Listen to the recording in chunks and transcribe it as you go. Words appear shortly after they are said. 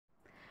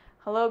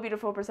Hello,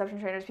 beautiful perception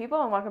trainers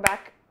people, and welcome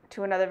back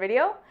to another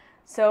video.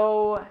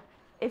 So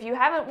if you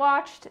haven't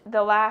watched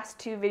the last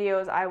two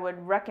videos, I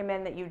would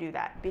recommend that you do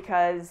that,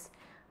 because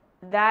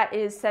that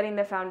is setting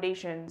the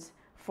foundations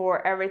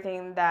for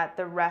everything that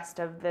the rest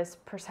of this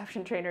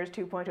Perception Trainers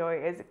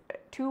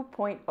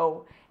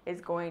 2.0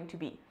 is going to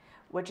be,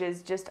 which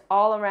is just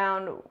all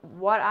around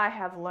what I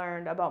have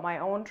learned about my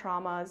own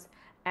traumas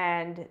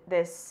and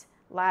this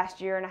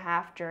last year and a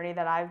half journey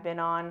that I've been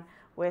on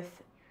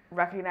with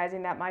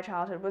recognizing that my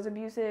childhood was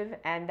abusive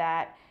and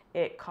that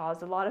it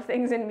caused a lot of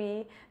things in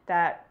me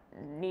that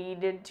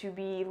needed to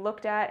be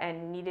looked at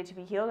and needed to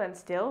be healed and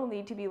still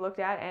need to be looked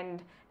at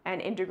and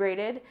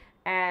integrated,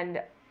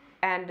 and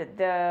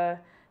the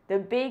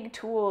big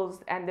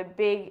tools and the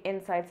big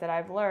insights that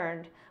I've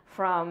learned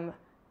from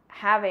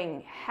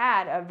having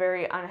had a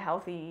very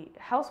unhealthy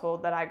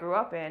household that I grew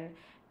up in,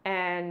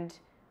 and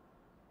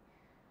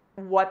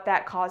what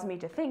that caused me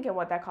to think and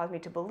what that caused me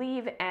to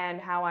believe and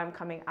how I'm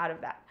coming out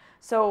of that.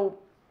 So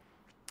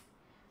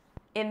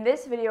in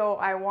this video,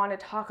 I want to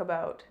talk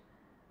about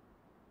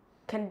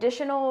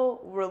conditional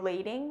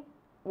relating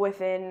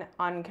within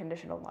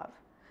unconditional love.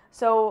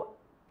 So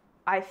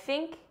I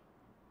think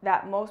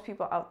that most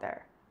people out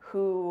there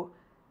who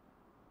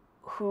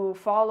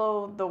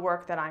follow the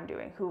work that I'm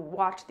doing, who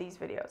watch these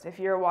videos, if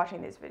you're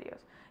watching these videos,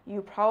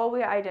 you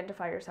probably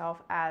identify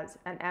yourself as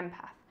an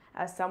empath,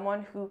 as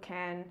someone who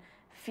can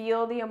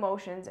feel the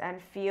emotions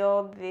and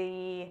feel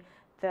the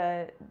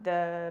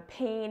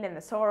pain and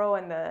the sorrow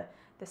and the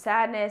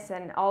sadness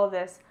and all of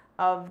this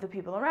of the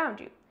people around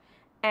you.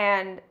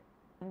 And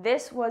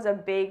this was a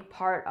big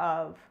part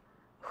of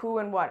who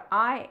and what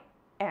I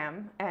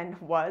am and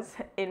was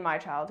in my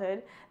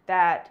childhood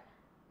that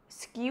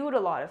skewed a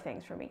lot of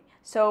things for me.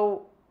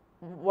 So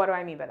what do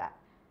I mean by that?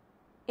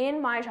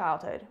 In my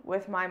childhood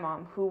with my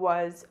mom, who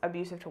was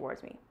abusive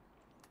towards me,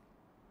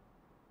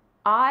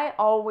 I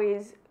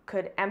always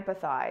could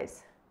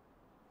empathize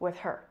with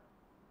her.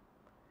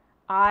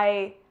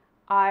 I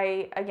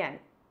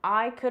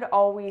could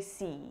always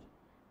see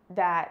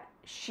that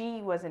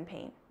she was in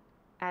pain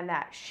and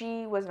that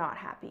she was not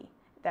happy,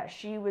 that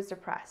she was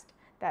depressed,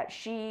 that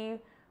she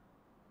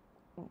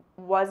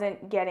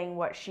wasn't getting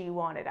what she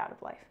wanted out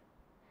of life.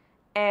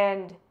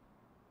 And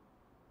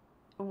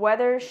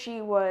whether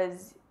she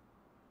was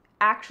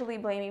actually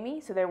blaming me,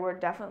 so there were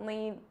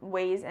definitely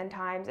ways and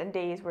times and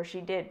days where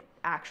she did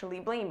actually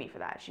blame me for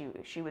that.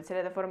 She would sit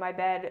at the foot of my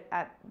bed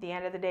at the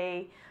end of the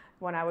day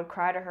when I would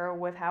cry to her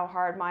with how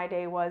hard my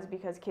day was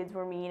because kids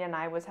were mean and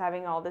I was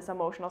having all this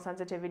emotional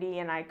sensitivity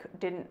and I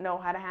didn't know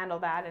how to handle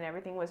that and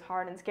everything was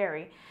hard and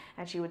scary.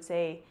 And she would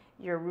say,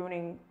 "You're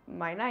ruining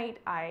my night.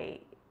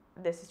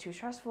 This is too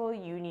stressful.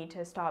 You need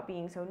to stop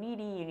being so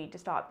needy. You need to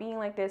stop being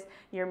like this.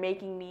 You're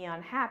making me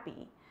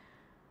unhappy."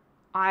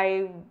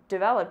 I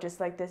developed just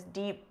like this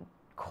deep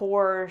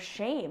core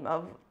shame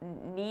of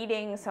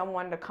needing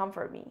someone to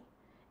comfort me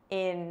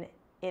in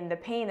the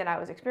pain that I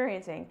was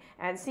experiencing,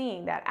 and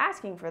seeing that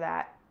asking for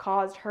that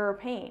caused her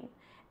pain.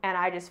 And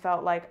I just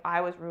felt like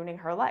I was ruining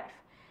her life.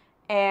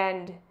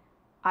 And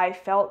I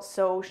felt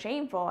so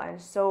shameful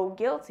and so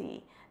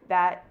guilty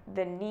that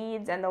the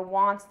needs and the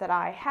wants that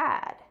I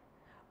had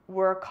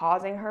were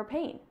causing her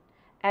pain.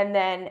 And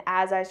then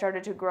as I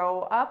started to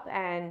grow up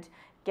and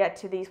get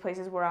to these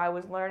places where I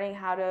was learning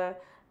how to,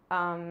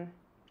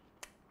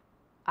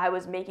 I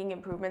was making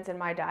improvements in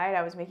my diet,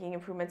 I was making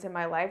improvements in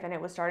my life, and it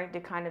was starting to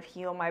kind of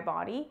heal my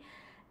body,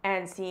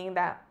 and seeing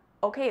that,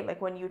 okay, like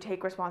when you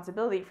take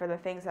responsibility for the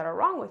things that are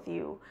wrong with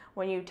you,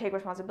 when you take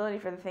responsibility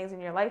for the things in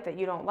your life that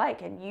you don't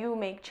like and you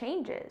make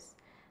changes,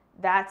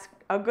 that's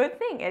a good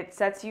thing. It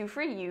sets you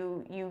free.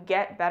 You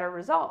get better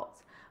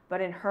results. But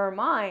in her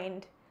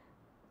mind,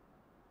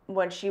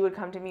 when she would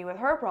come to me with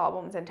her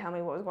problems and tell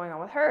me what was going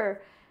on with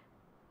her,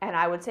 and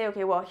I would say,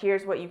 okay, well,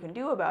 here's what you can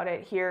do about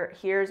it.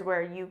 Here's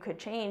where you could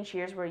change.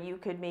 Here's where you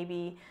could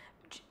maybe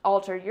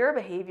alter your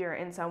behavior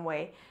in some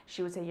way.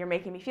 She would say, "You're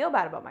making me feel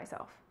bad about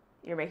myself.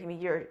 You're making me,"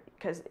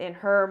 because in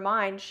her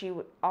mind,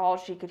 all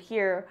she could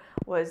hear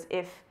was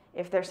if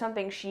there's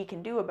something she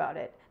can do about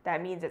it,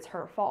 that means it's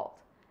her fault,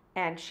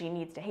 and she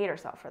needs to hate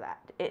herself for that.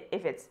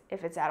 If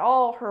it's at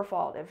all her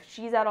fault, if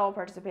she's at all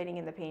participating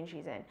in the pain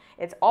she's in,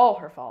 it's all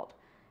her fault,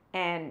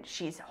 and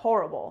she's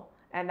horrible.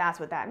 And that's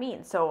what that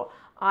means. So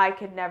I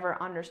could never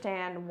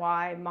understand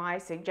why my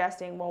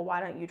suggesting, well, why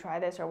don't you try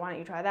this or why don't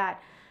you try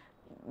that?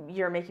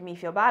 You're making me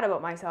feel bad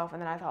about myself.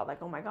 And then I thought,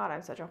 like, oh my God,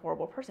 I'm such a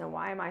horrible person.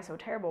 Why am I so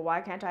terrible?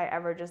 Why can't I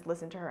ever just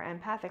listen to her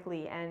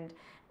empathically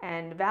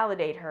and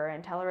validate her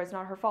and tell her it's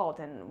not her fault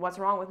and what's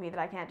wrong with me that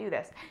I can't do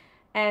this?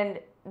 And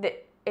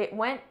it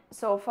went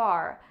so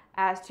far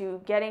as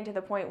to getting to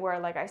the point where,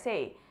 like I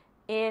say,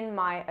 in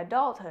my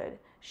adulthood,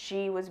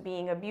 she was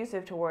being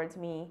abusive towards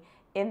me,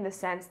 in the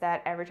sense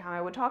that every time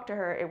I would talk to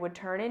her, it would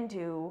turn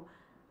into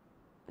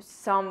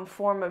some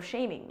form of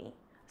shaming me,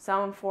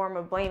 some form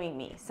of blaming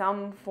me,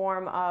 some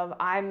form of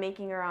I'm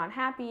making her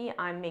unhappy,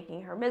 I'm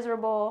making her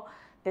miserable,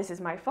 this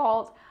is my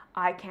fault,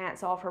 I can't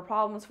solve her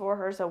problems for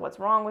her, so what's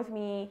wrong with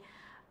me,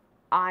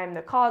 I'm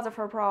the cause of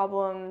her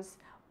problems,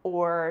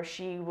 or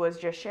she was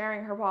just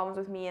sharing her problems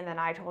with me and then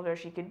I told her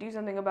she could do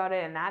something about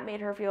it and that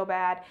made her feel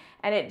bad.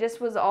 And it just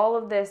was all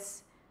of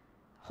this,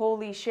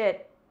 holy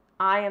shit,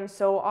 I am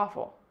so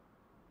awful.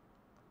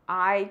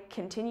 I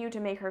continue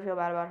to make her feel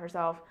bad about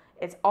herself.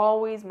 It's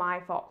always my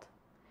fault.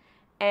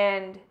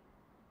 And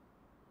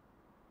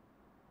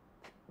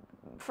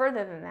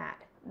further than that,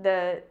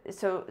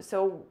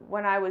 so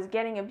when I was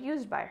getting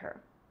abused by her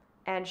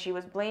and she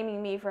was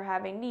blaming me for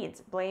having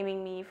needs,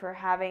 blaming me for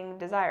having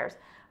desires,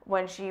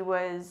 when she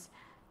was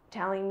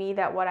telling me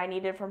that what I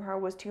needed from her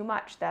was too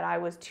much, that I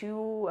was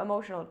too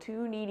emotional,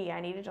 too needy, I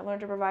needed to learn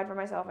to provide for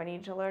myself, I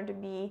needed to learn to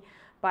be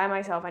by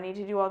myself, I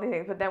needed to do all these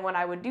things. But then when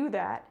I would do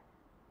that,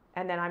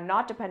 and then I'm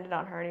not dependent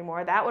on her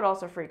anymore, that would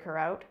also freak her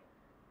out.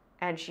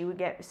 And she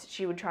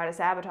would try to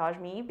sabotage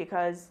me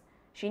because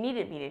she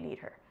needed me to need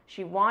her.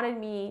 She wanted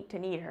me to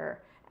need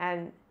her.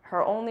 And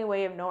her only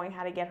way of knowing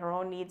how to get her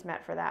own needs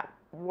met for that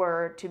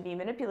were to be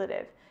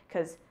manipulative.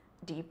 Because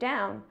deep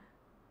down,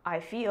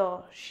 I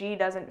feel she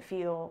doesn't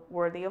feel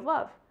worthy of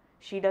love.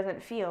 She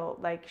doesn't feel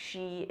like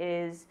she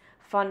is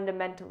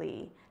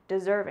fundamentally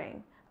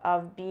deserving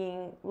of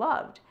being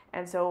loved.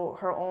 And so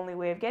her only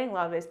way of getting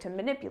love is to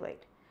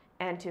manipulate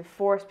and to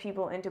force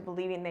people into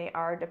believing they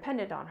are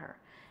dependent on her.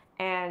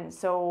 And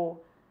so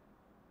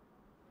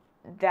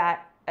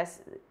that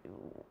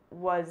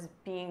was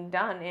being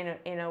done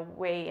in a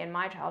way in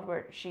my childhood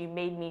where she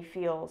made me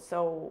feel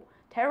so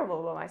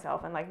terrible about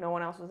myself and like no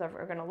one else was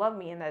ever going to love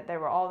me and that there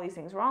were all these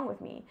things wrong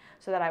with me,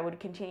 so that I would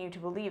continue to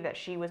believe that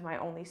she was my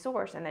only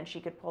source, and then she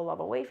could pull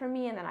love away from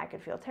me and then I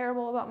could feel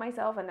terrible about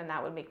myself, and then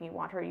that would make me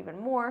want her even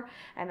more,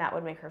 and that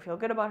would make her feel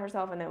good about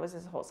herself, and it was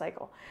this whole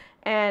cycle.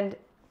 And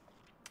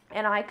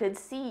I could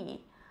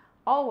see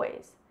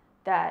always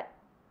that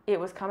it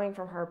was coming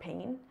from her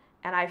pain,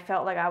 and I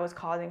felt like I was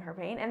causing her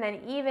pain. And then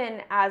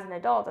even as an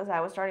adult, as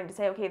I was starting to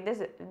say, okay,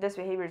 this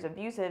behavior is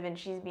abusive and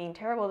she's being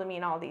terrible to me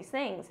and all these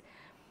things,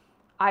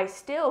 I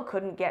still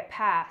couldn't get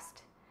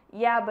past,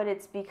 yeah, but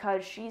it's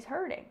because she's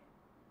hurting.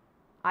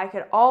 I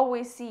could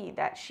always see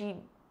that she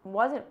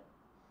wasn't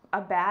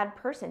a bad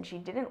person. She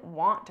didn't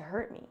want to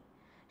hurt me.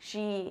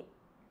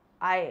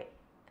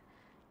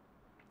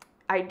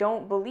 I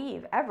don't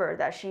believe ever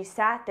that she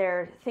sat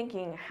there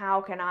thinking, how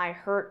can I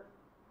hurt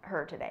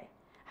her today?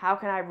 How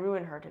can I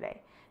ruin her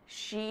today?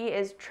 She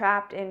is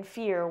trapped in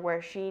fear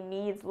where she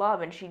needs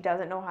love and she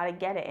doesn't know how to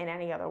get it in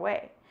any other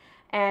way.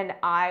 And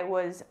I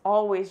was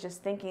always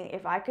just thinking,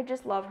 if I could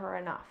just love her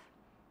enough,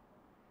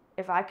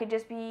 if I could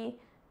just be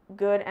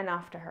good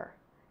enough to her,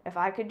 if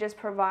I could just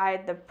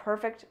provide the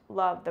perfect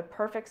love, the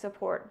perfect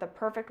support, the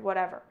perfect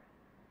whatever,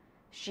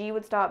 she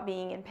would stop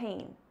being in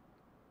pain.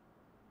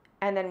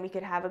 And then we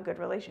could have a good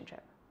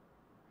relationship.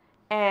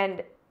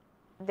 And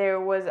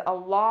there was a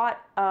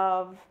lot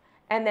of,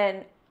 and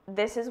then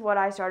this is what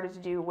I started to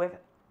do with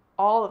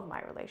all of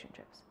my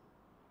relationships.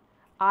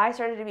 I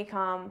started to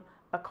become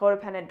a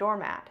codependent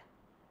doormat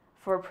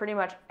for pretty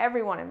much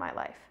everyone in my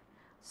life.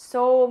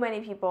 So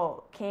many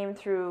people came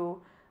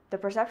through the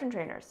perception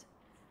trainers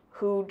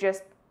who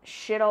just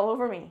shit all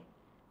over me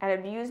and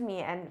abused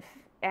me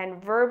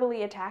and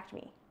verbally attacked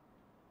me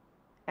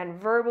and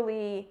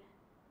verbally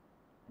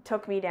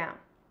took me down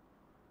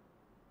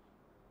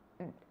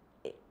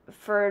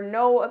for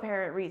no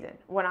apparent reason,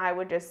 when I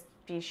would just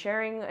be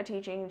sharing a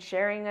teaching,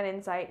 sharing an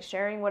insight,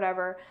 sharing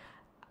whatever.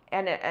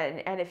 And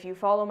if you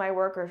follow my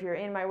work or if you're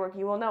in my work,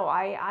 you will know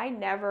I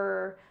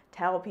never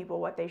tell people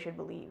what they should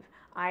believe.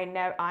 I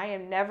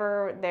am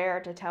never there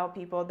to tell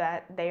people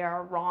that they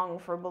are wrong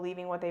for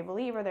believing what they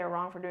believe or they're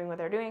wrong for doing what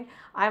they're doing.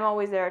 I'm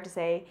always there to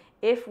say,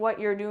 if what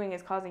you're doing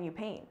is causing you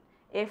pain,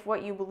 if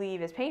what you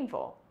believe is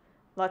painful,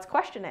 let's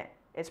question it.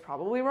 It's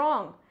probably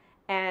wrong.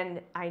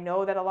 And I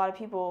know that a lot of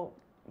people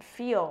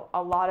feel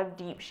a lot of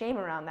deep shame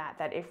around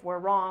that if we're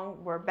wrong,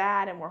 we're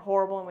bad and we're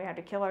horrible and we have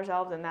to kill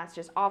ourselves and that's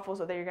just awful,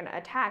 so they're going to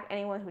attack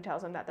anyone who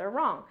tells them that they're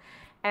wrong.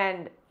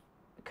 And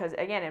because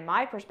again, in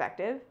my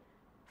perspective,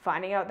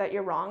 finding out that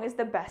you're wrong is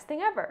the best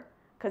thing ever.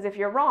 Because if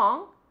you're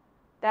wrong,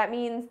 that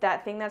means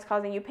that thing that's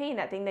causing you pain,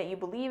 that thing that you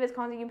believe is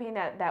causing you pain,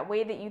 that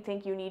way that you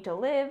think you need to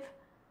live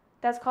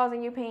that's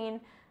causing you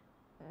pain,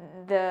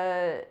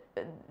 the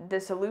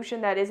solution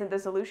that isn't the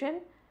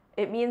solution,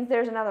 it means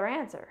there's another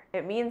answer.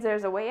 It means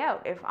there's a way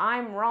out. If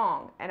I'm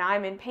wrong and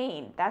I'm in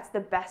pain, that's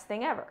the best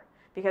thing ever.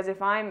 Because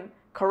if I'm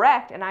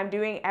correct and I'm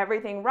doing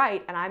everything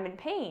right and I'm in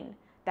pain,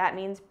 that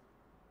means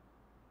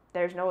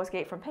there's no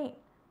escape from pain.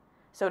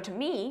 So to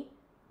me,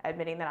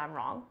 admitting that I'm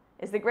wrong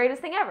is the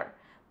greatest thing ever.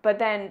 But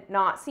then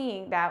not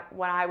seeing that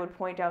when I would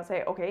point out,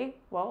 say, okay,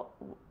 well,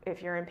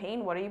 if you're in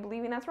pain, what are you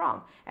believing that's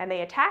wrong? And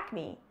they attack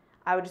me,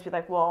 I would just be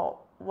like,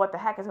 well, what the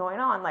heck is going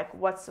on? Like,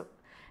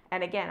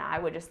 and again, I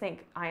would just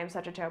think, I am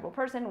such a terrible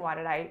person. Why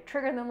did I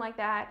trigger them like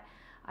that?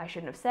 I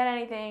shouldn't have said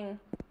anything.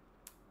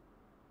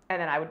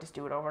 And then I would just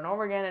do it over and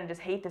over again and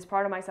just hate this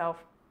part of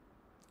myself.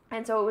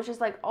 And so it was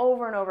just like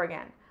over and over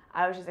again.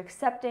 I was just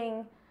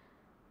accepting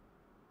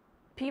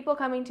people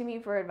coming to me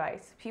for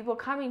advice, people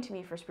coming to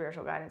me for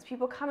spiritual guidance,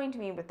 people coming to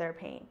me with their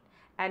pain.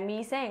 and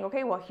me saying,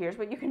 okay, well, here's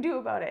what you can do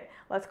about it.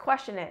 Let's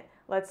question it.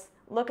 Let's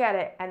look at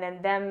it. And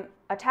then them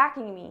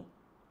attacking me.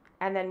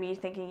 And then me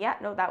thinking, yeah,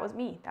 no, that was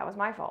me. That was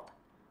my fault.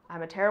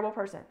 I'm a terrible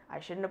person. I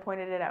shouldn't have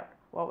pointed it out.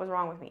 What was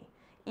wrong with me?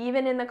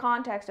 Even in the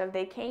context of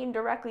they came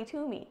directly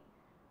to me.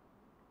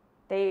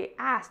 They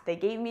asked, they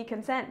gave me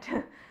consent.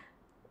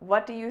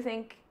 What do you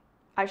think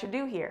I should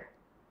do here?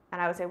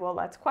 And I would say, well,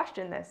 let's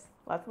question this.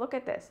 Let's look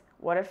at this.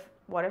 What if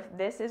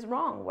this is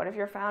wrong? What if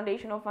your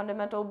foundational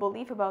fundamental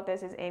belief about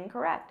this is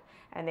incorrect?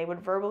 And they would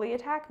verbally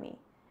attack me.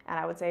 And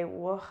I would say,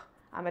 whoa,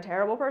 I'm a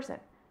terrible person.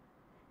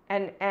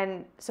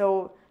 And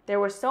so there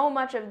was so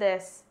much of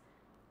this.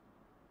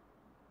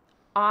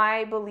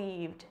 I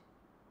believed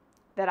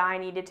that I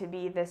needed to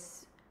be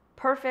this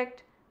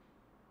perfect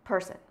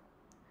person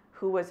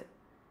who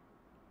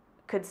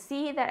could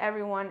see that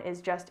everyone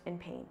is just in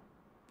pain,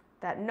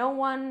 that no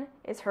one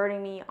is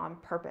hurting me on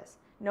purpose.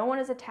 No one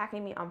is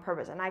attacking me on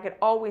purpose, and I could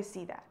always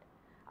see that.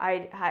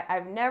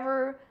 I've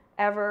never,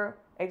 ever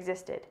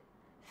existed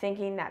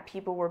thinking that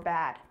people were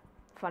bad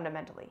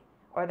fundamentally,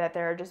 or that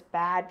there are just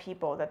bad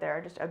people, that there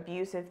are just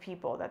abusive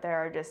people, that there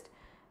are just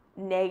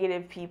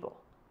negative people.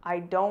 I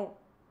don't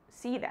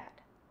see that.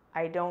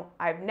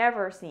 I've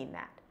never seen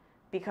that,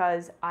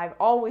 because I've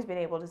always been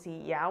able to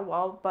see, yeah,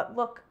 well, but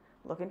look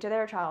into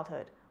their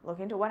childhood. Look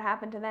into what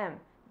happened to them.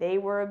 They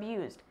were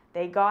abused.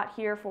 They got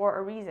here for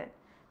a reason.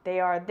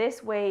 They are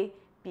this way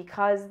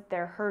because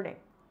they're hurting.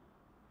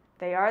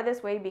 They are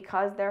this way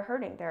because they're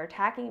hurting. They're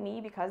attacking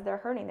me because they're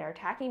hurting. They're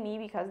attacking me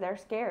because they're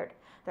scared.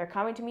 They're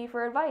coming to me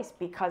for advice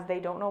because they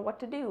don't know what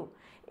to do.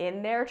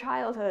 In their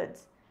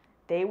childhoods,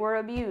 they were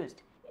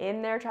abused.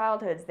 In their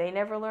childhoods, they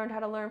never learned how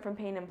to learn from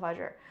pain and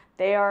pleasure.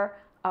 They are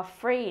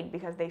afraid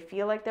because they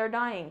feel like they're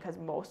dying, because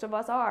most of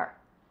us are.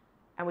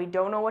 And we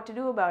don't know what to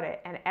do about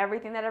it. And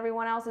everything that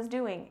everyone else is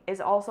doing is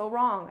also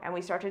wrong. And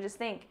we start to just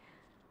think,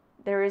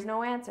 there is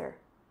no answer.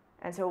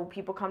 And so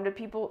people come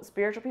to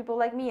spiritual people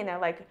like me, and they're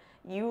like,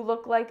 you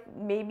look like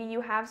maybe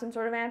you have some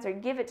sort of answer,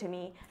 give it to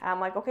me. And I'm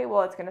like, okay,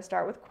 well, it's going to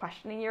start with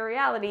questioning your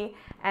reality.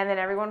 And then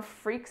everyone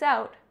freaks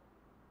out.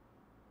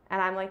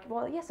 And I'm like,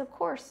 well, yes, of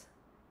course.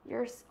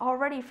 You're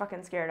already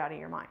fucking scared out of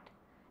your mind.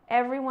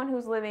 Everyone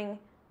who's living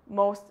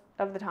most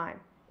of the time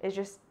is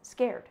just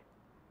scared.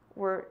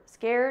 We're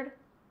scared.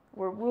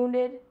 We're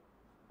wounded,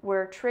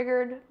 we're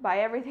triggered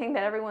by everything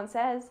that everyone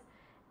says,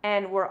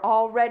 and we're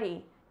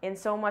already in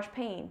so much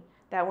pain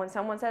that when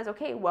someone says,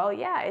 okay, well,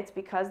 yeah, it's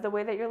because the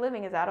way that you're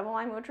living is out of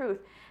alignment with truth,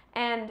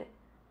 and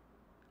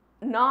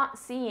not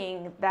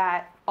seeing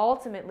that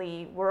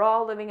ultimately we're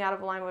all living out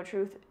of alignment with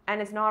truth,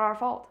 and it's not our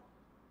fault.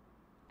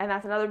 And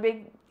that's another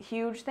big,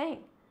 huge thing.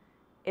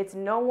 It's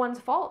no one's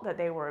fault that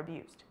they were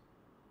abused.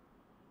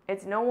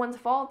 It's no one's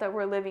fault that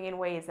we're living in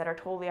ways that are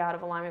totally out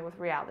of alignment with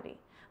reality.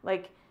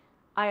 Like,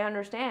 I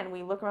understand,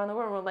 we look around the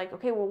world and we're like,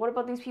 okay, well, what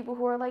about these people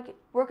who are like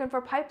working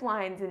for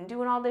pipelines and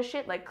doing all this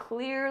shit, like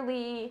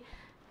clearly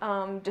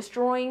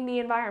destroying the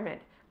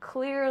environment,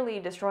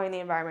 clearly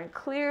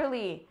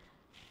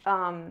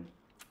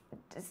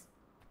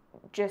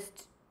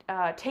just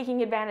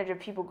taking advantage of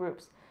people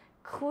groups,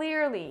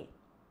 clearly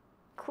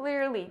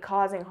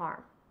causing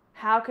harm.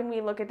 How can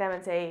we look at them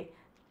and say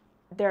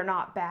they're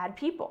not bad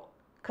people?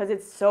 Because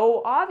it's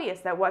so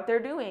obvious that what they're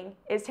doing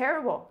is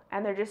terrible,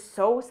 and they're just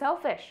so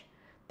selfish.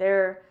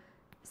 They're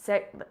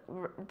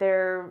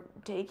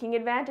taking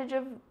advantage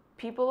of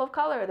people of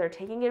color. They're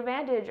taking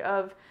advantage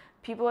of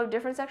people of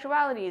different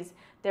sexualities.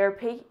 They're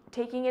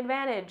taking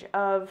advantage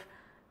of,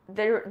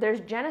 there's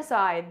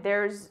genocide,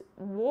 there's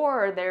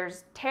war,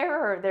 there's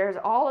terror, there's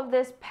all of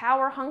this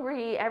power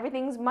hungry,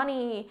 everything's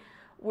money.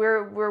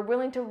 We're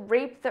willing to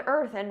rape the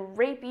earth and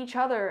rape each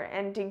other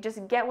and to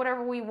just get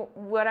whatever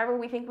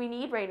we think we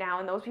need right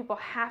now, and those people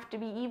have to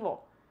be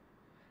evil.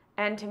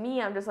 And to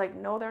me, I'm just like,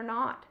 no, they're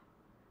not.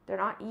 They're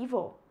not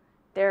evil.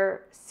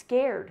 They're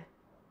scared.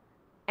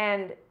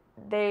 And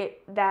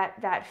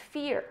that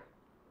fear.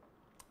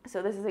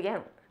 So this is,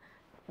 again,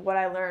 what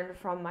I learned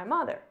from my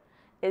mother,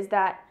 is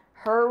that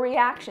her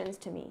reactions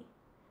to me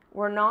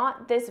were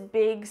not this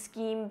big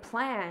scheme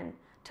plan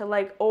to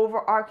like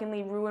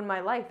overarchingly ruin my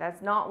life.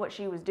 That's not what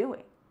she was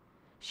doing.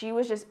 She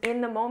was just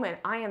in the moment.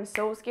 I am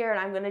so scared.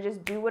 I'm going to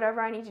just do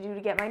whatever I need to do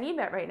to get my need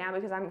met right now,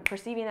 because I'm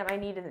perceiving that my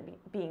need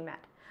isn't being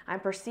met. I'm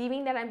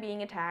perceiving that I'm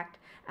being attacked,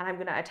 and I'm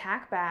going to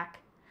attack back.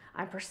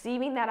 I'm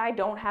perceiving that I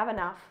don't have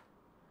enough,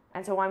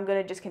 and so I'm going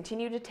to just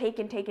continue to take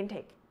and take and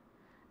take.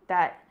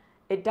 That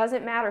it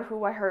doesn't matter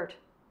who I hurt,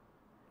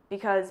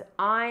 because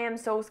I am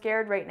so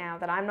scared right now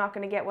that I'm not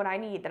going to get what I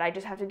need, that I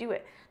just have to do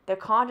it. The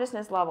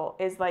consciousness level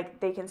is like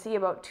they can see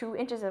about 2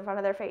 inches in front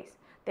of their face.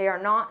 They are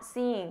not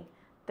seeing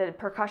the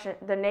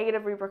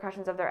negative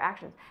repercussions of their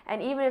actions.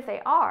 And even if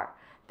they are,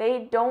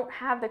 they don't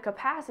have the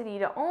capacity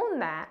to own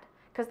that,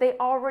 because they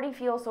already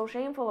feel so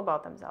shameful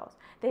about themselves.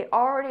 They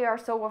already are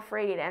so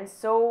afraid and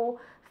so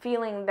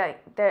feeling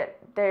that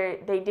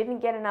they didn't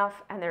get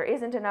enough, and there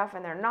isn't enough,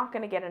 and they're not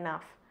going to get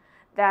enough,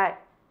 that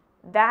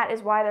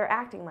is why they're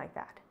acting like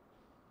that.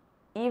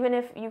 Even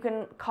if you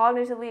can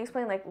cognitively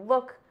explain, like,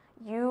 look,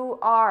 You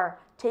are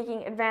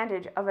taking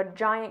advantage of a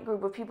giant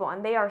group of people,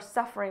 and they are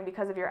suffering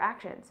because of your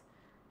actions.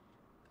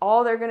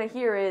 All they're going to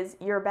hear is,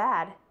 you're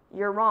bad,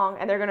 you're wrong,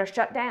 and they're going to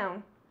shut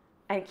down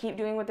and keep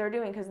doing what they're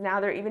doing, because now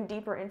they're even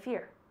deeper in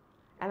fear.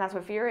 And that's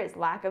what fear is,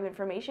 lack of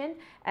information,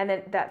 and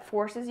then that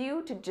forces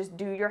you to just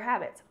do your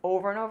habits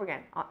over and over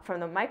again, from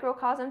the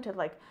microcosm to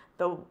like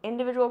the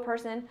individual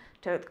person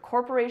to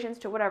corporations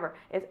to whatever.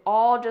 It's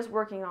all just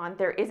working on,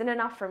 there isn't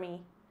enough for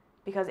me,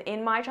 because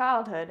in my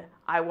childhood,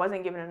 I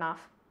wasn't given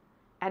enough.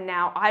 And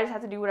now I just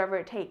have to do whatever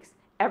it takes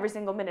every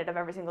single minute of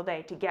every single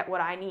day to get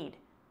what I need,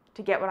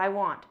 to get what I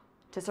want,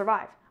 to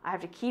survive. I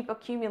have to keep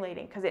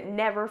accumulating because it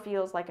never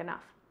feels like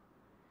enough.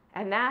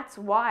 And that's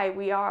why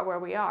we are where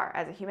we are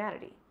as a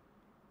humanity,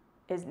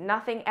 is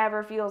nothing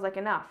ever feels like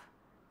enough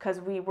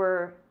because we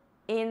were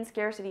in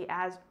scarcity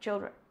as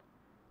children.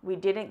 We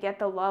didn't get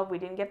the love, we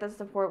didn't get the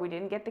support, we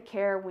didn't get the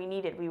care we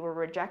needed. We were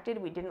rejected,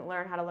 we didn't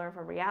learn how to learn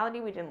from reality,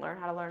 we didn't learn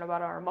how to learn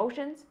about our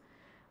emotions.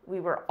 We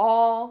were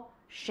all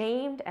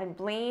shamed and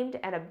blamed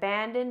and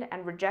abandoned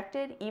and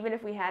rejected, even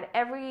if we had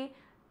every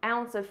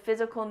ounce of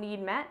physical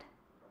need met.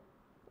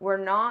 We're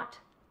not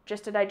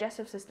just a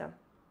digestive system.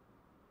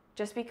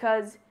 Just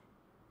because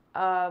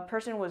a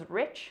person was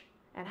rich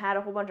and had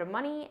a whole bunch of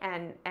money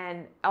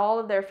and all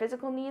of their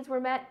physical needs were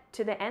met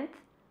to the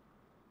nth,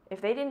 if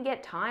they didn't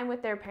get time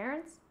with their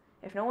parents,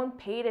 if no one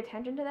paid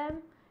attention to them,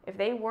 if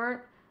they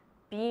weren't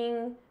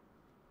being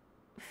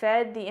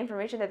fed the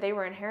information that they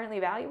were inherently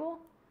valuable,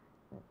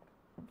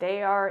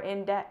 they are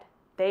in debt.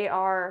 They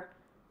are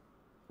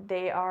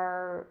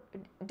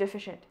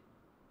deficient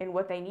in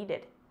what they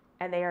needed,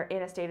 and they are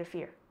in a state of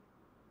fear.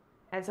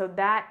 And so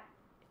that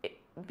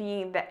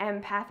being the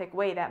empathic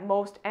way that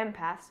most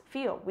empaths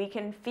feel, we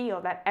can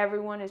feel that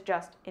everyone is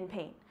just in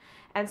pain.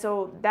 And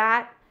so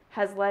that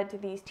has led to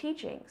these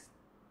teachings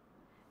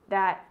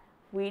that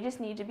we just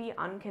need to be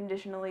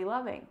unconditionally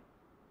loving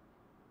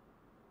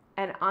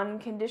and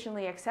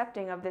unconditionally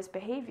accepting of this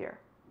behavior.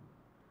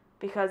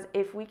 Because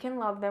if we can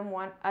love them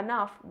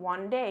enough,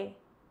 one day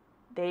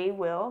they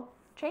will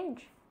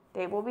change.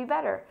 They will be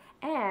better.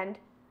 And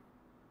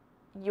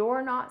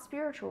you're not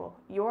spiritual.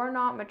 You're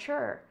not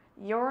mature.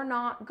 You're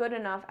not good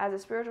enough as a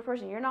spiritual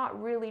person. You're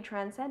not really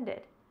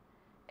transcended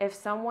if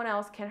someone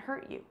else can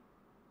hurt you.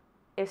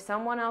 If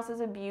someone else's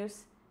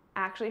abuse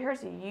actually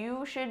hurts you,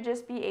 you should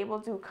just be able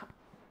to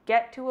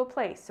get to a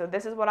place. So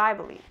this is what I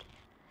believed,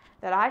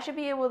 that I should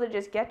be able to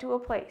just get to a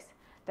place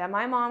that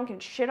my mom can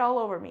shit all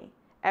over me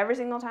every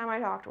single time I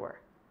talk to her,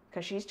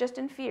 because she's just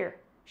in fear.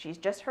 She's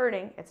just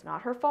hurting. It's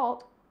not her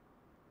fault.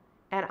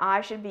 And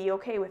I should be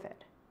okay with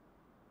it.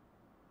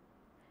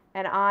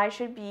 And I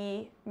should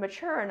be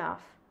mature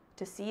enough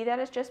to see that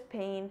it's just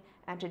pain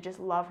and to just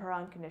love her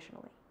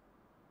unconditionally.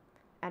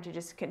 And to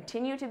just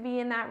continue to be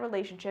in that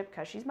relationship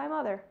because she's my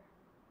mother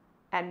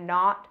and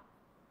not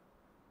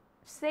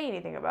say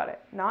anything about it,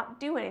 not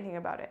do anything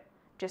about it.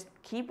 Just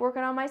keep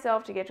working on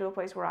myself to get to a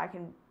place where I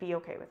can be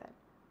okay with it.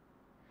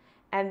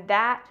 And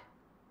that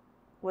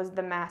was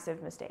the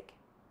massive mistake.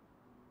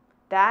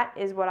 That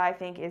is what I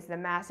think is the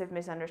massive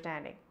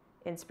misunderstanding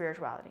in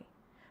spirituality.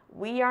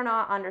 We are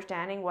not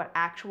understanding what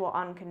actual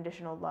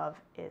unconditional love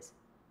is.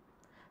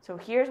 So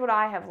here's what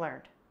I have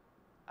learned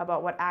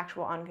about what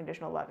actual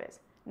unconditional love is.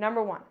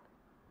 Number one,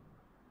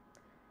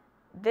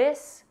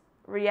 this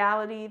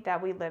reality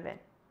that we live in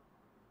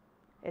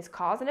is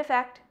cause and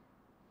effect,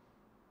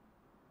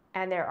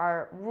 and there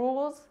are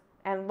rules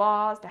and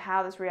laws to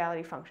how this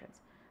reality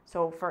functions.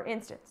 So for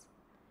instance,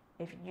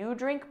 if you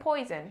drink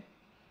poison,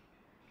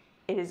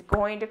 it is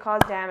going to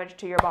cause damage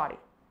to your body.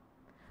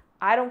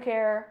 I don't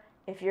care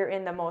if you're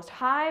in the most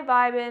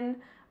high-vibing,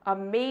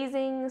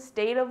 amazing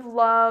state of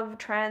love,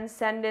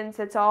 transcendence,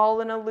 it's all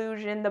an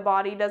illusion, the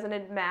body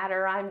doesn't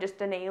matter, I'm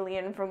just an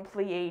alien from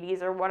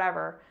Pleiades or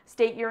whatever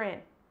state you're in.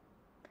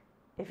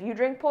 If you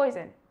drink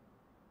poison,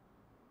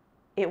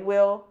 it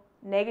will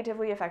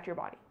negatively affect your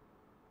body.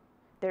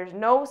 There's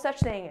no such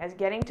thing as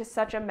getting to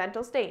such a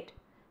mental state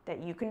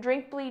that you can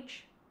drink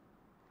bleach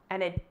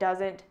and it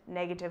doesn't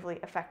negatively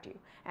affect you.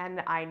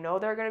 And I know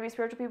there are going to be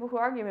spiritual people who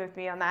argue with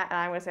me on that, and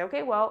I'm going to say,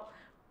 okay, well,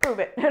 prove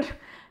it.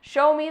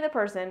 Show me the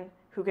person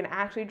who can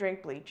actually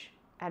drink bleach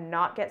and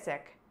not get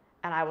sick,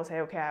 and I will say,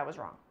 okay, I was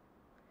wrong.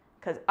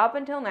 Because up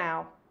until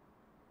now,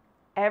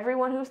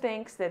 everyone who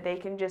thinks that they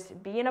can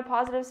just be in a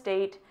positive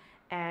state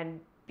and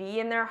be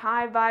in their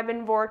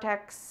high-vibing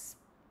vortex,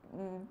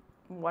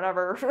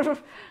 whatever,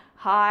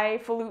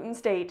 highfalutin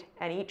state,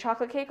 and eat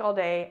chocolate cake all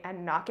day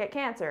and not get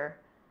cancer,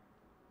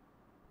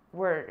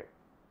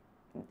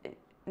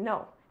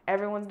 no,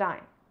 everyone's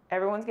dying.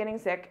 Everyone's getting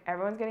sick.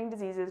 Everyone's getting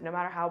diseases, no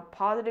matter how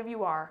positive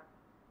you are.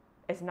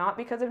 It's not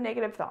because of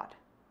negative thought.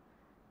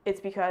 It's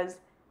because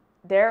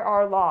there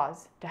are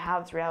laws to how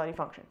this reality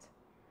functions.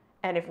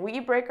 And if we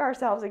break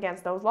ourselves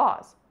against those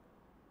laws,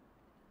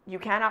 you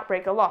cannot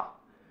break a law.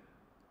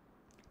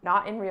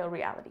 Not in real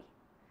reality.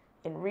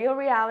 In real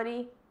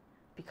reality,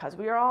 because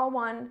we are all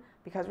one,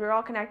 because we're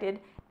all connected,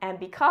 and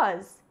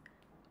because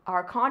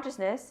our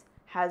consciousness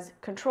has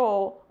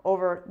control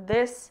over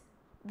this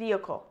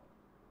vehicle.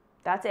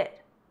 That's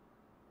it.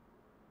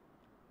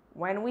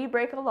 when we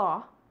break a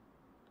law,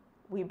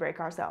 we break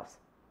ourselves.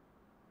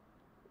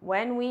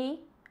 When we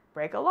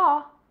break a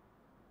law,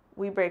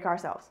 we break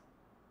ourselves.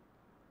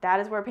 That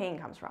is where pain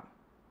comes from.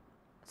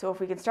 So if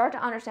we can start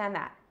to understand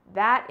that,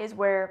 that is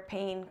where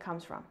pain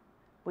comes from.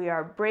 We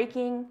are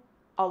breaking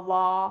a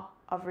law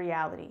of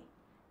reality,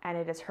 and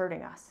it is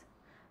hurting us.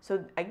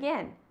 So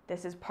again,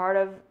 this is part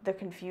of the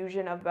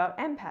confusion about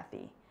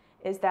empathy,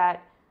 is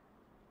that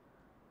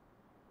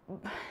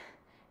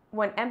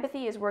when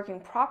empathy is working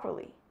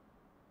properly,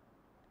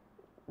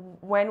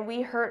 when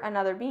we hurt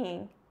another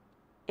being,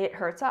 it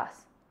hurts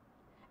us.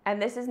 And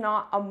this is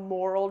not a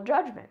moral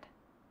judgment.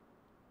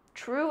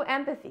 True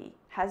empathy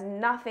has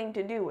nothing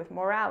to do with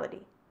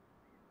morality.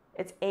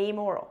 It's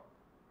amoral.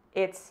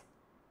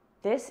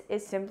 This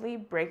is simply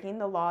breaking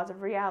the laws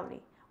of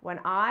reality. When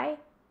I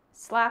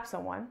slap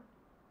someone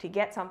to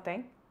get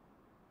something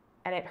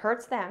and it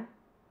hurts them,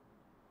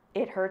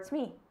 it hurts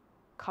me.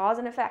 Cause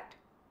and effect.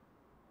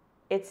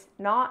 It's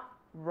not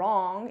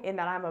wrong in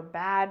that I'm a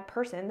bad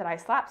person that I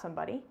slap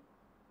somebody.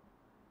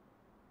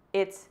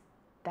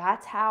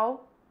 That's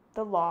how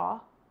the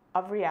law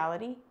of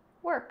reality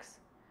works.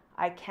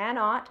 I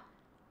cannot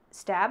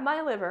stab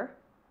my liver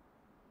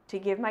to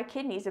give my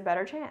kidneys a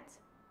better chance.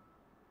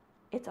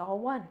 It's all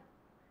one.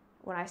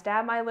 When I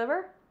stab my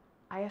liver,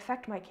 I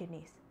affect my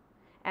kidneys.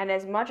 And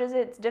as much as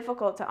it's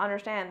difficult to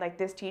understand, like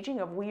this teaching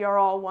of we are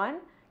all one,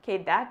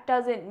 okay, that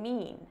doesn't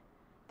mean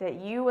that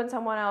you and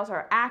someone else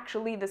are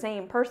actually the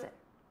same person.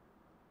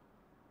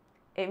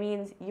 It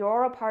means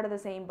you're a part of the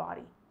same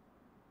body.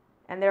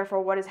 And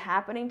therefore, what is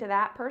happening to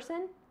that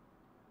person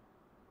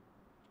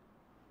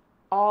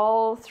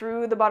all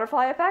through the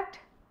butterfly effect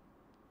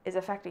is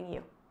affecting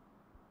you.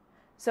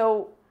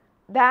 So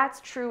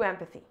that's true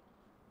empathy.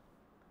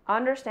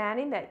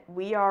 Understanding that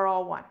we are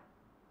all one.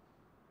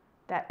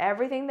 That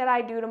everything that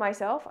I do to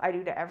myself, I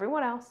do to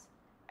everyone else.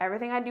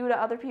 Everything I do to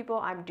other people,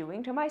 I'm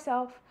doing to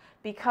myself,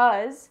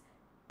 because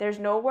there's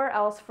nowhere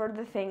else for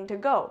the thing to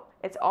go.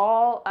 It's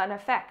all an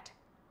effect.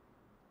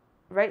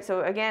 Right?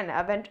 So again,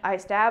 I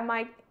stab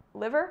my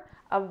liver.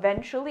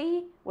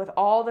 Eventually, with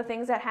all the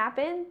things that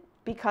happen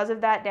because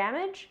of that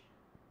damage,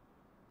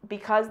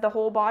 because the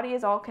whole body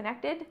is all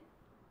connected,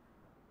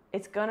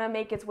 it's going to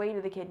make its way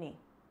to the kidney.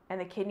 And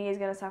the kidney is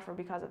going to suffer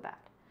because of that.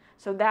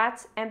 So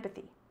that's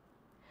empathy.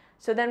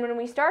 So then when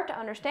we start to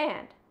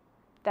understand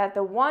that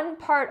the one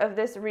part of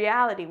this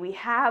reality we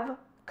have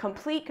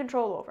complete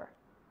control over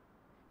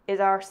is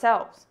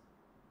ourselves.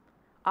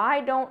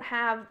 I don't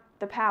have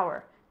the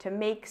power to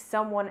make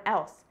someone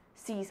else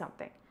see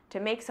something, to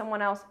make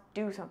someone else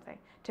do something,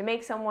 to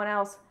make someone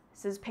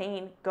else's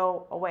pain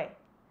go away.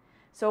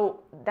 So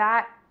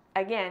that,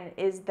 again,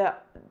 is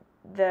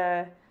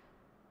the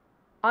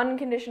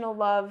unconditional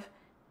love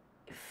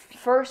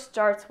first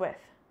starts with,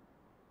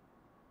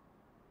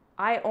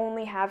 I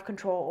only have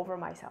control over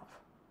myself.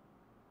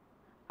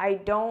 I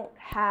don't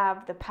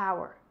have the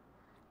power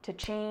to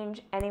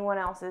change anyone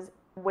else's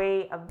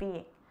way of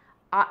being.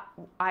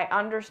 I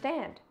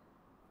understand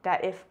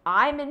that if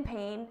I'm in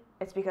pain,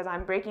 it's because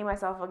I'm breaking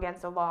myself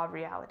against the law of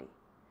reality.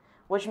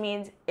 Which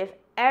means if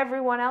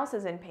everyone else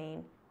is in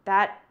pain,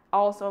 that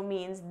also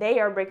means they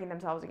are breaking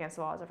themselves against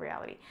the laws of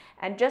reality.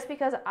 And just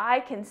because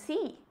I can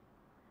see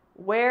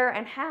where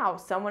and how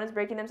someone is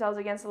breaking themselves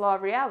against the law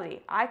of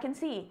reality, I can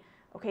see,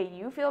 okay,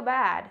 you feel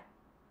bad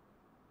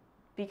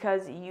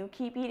because you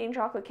keep eating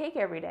chocolate cake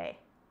every day.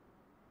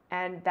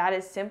 And that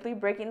is simply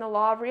breaking the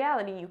law of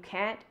reality. You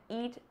can't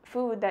eat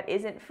food that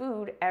isn't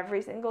food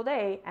every single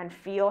day and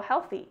feel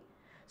healthy.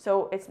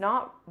 So it's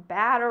not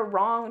bad or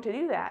wrong to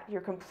do that. You're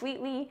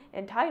completely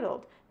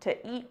entitled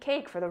to eat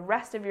cake for the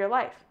rest of your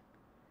life.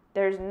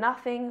 There's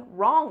nothing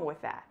wrong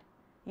with that.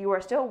 You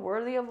are still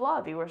worthy of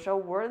love. You are still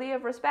worthy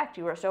of respect.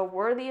 You are still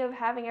worthy of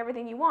having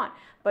everything you want.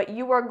 But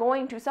you are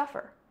going to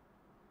suffer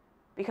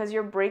because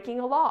you're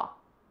breaking a law.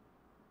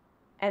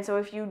 And so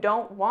if you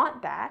don't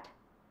want that,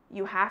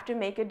 you have to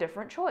make a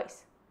different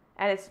choice.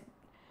 And it's,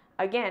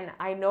 again,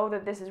 I know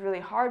that this is really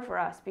hard for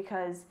us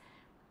because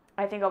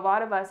I think a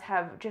lot of us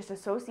have just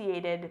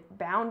associated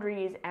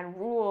boundaries and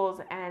rules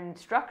and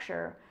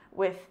structure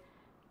with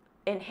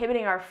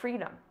inhibiting our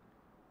freedom.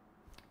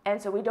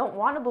 And so we don't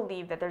want to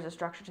believe that there's a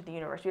structure to the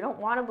universe. We don't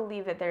want to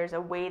believe that there's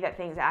a way that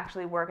things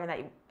actually work and that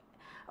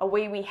a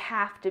way we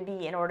have to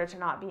be in order to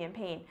not be in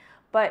pain.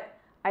 But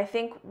I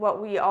think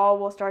what we all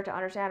will start to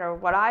understand, or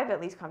what I've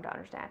at least come to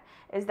understand,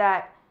 is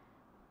that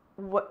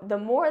the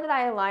more that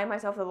I align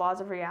myself with the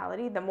laws of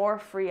reality, the more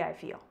free I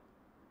feel.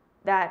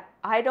 That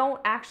I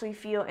don't actually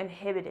feel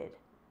inhibited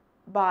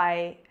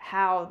by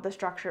how the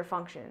structure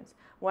functions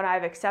when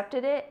I've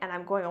accepted it and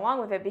I'm going along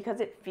with it because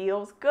it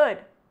feels good.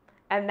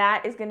 And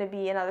that is going to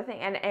be another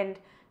thing. And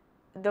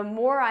the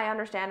more I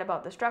understand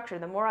about the structure,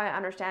 the more I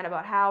understand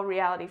about how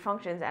reality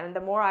functions, and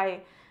the more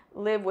I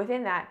live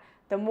within that,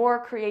 the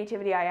more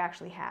creativity I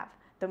actually have.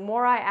 The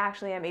more I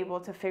actually am able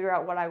to figure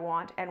out what I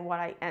want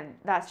and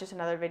that's just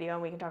another video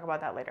and we can talk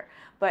about that later.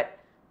 But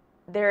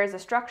there is a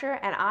structure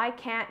and I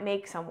can't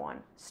make someone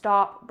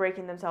stop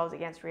breaking themselves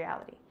against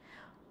reality.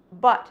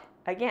 But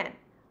again,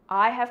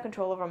 I have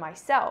control over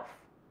myself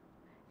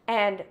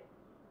And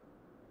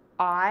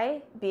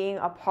I, being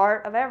a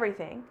part of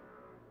everything,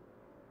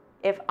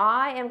 if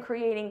I am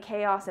creating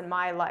chaos in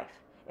my life,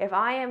 if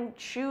I am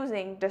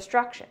choosing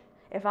destruction,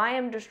 if I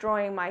am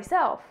destroying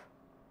myself,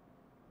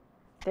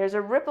 there's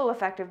a ripple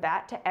effect of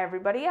that to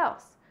everybody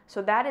else.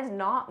 So that is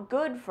not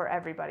good for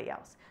everybody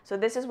else. So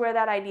this is where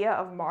that idea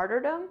of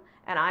martyrdom,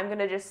 and I'm going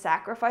to just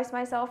sacrifice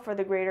myself for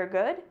the greater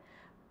good,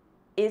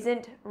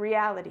 isn't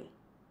reality.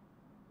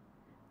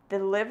 The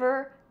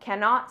liver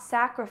cannot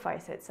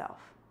sacrifice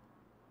itself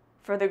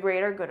for the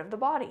greater good of the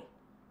body.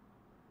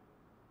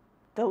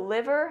 The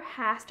liver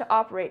has to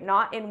operate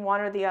not in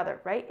one or the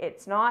other, right?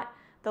 It's not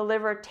the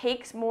liver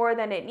takes more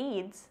than it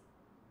needs,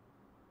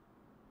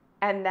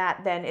 and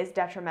that then is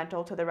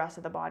detrimental to the rest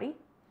of the body.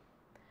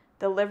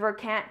 The liver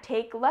can't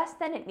take less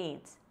than it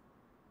needs,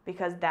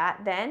 because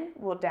that then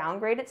will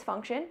downgrade its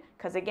function.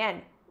 Because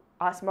again,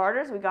 us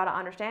martyrs, we got to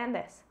understand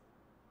this.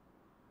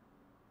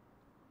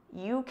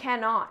 You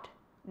cannot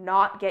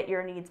not get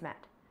your needs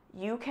met.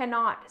 You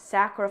cannot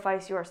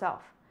sacrifice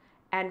yourself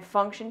and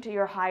function to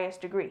your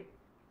highest degree.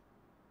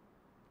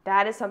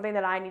 That is something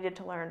that I needed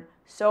to learn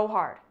so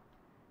hard.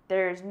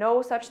 There's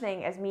no such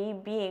thing as me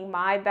being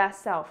my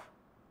best self,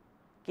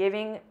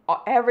 giving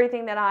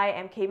everything that I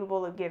am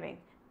capable of giving,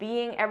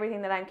 being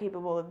everything that I'm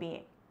capable of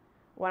being,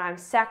 when I'm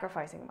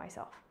sacrificing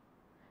myself.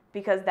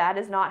 Because that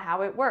is not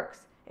how it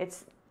works.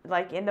 It's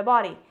like in the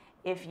body.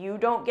 If you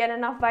don't get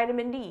enough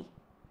vitamin D,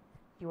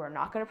 you are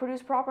not going to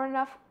produce proper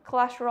enough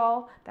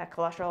cholesterol. That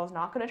cholesterol is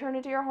not going to turn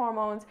into your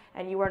hormones,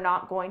 and you are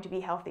not going to be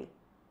healthy.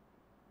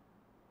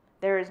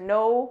 There is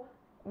no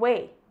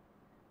way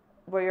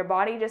where your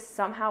body just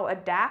somehow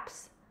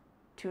adapts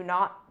to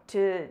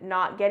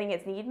not getting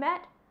its need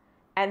met,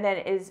 and then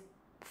is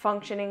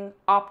functioning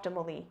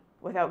optimally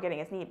without getting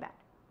its need met.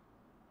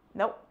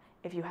 Nope.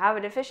 If you have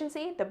a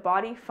deficiency, the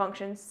body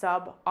functions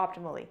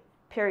suboptimally.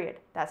 Period.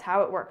 That's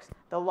how it works.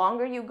 The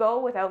longer you go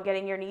without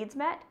getting your needs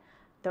met,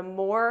 the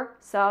more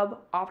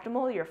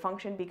suboptimal your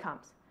function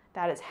becomes.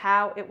 That is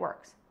how it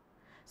works.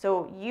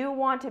 So you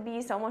want to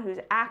be someone who's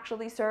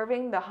actually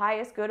serving the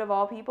highest good of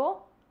all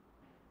people,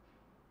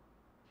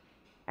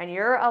 and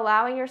you're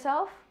allowing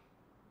yourself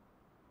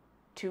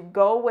to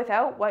go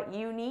without what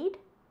you need,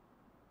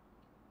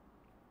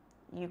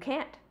 you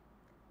can't.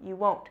 You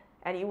won't.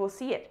 And you will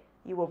see it.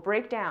 You will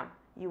break down.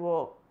 You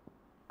will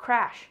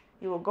crash.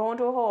 You will go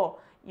into a hole.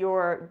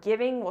 Your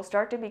giving will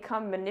start to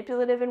become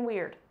manipulative and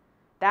weird.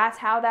 That's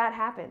how that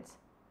happens.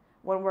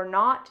 When we're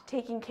not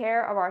taking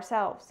care of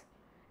ourselves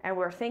and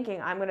we're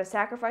thinking, I'm going to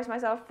sacrifice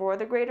myself for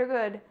the greater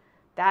good,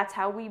 that's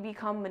how we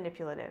become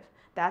manipulative.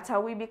 That's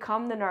how we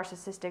become the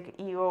narcissistic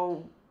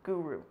ego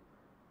guru.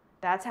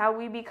 That's how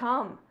we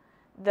become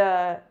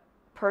the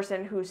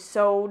person who's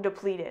so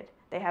depleted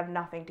they have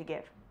nothing to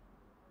give.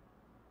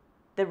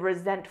 The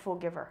resentful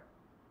giver.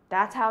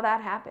 That's how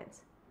that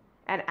happens.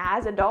 And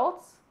as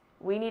adults,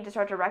 we need to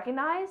start to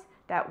recognize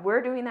that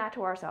we're doing that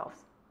to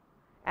ourselves.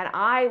 And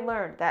I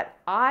learned that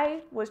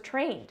I was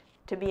trained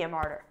to be a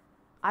martyr.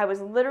 I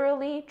was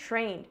literally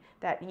trained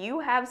that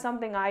you have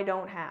something I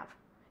don't have.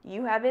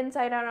 You have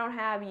insight I don't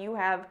have. You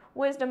have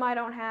wisdom I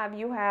don't have.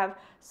 You have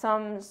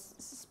some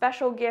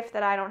special gift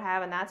that I don't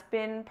have, and that's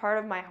been part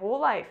of my whole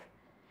life.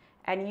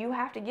 And you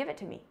have to give it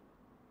to me.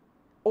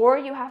 Or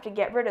you have to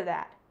get rid of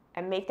that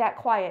and make that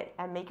quiet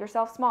and make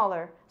yourself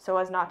smaller so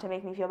as not to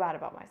make me feel bad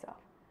about myself.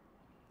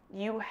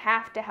 You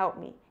have to help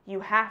me. You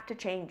have to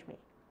change me.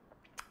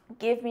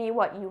 Give me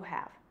what you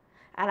have.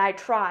 And I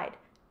tried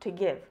to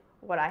give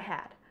what I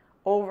had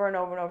over and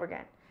over and over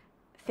again,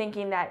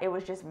 thinking that it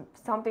was just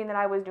something that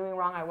I was doing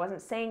wrong. I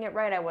wasn't saying it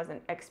right. I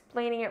wasn't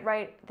explaining it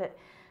right.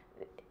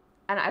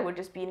 And I would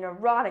just be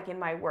neurotic in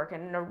my work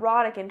and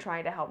neurotic in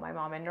trying to help my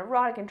mom and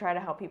neurotic in trying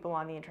to help people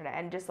on the internet,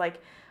 and just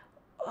like,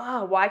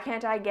 oh, why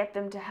can't I get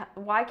them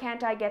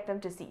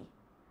to see?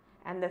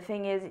 And the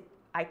thing is,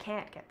 I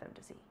can't get them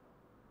to see.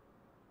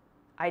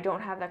 I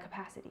don't have that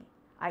capacity.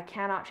 I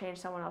cannot change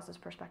someone else's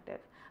perspective.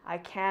 I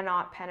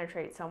cannot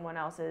penetrate someone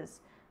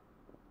else's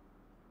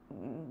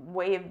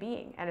way of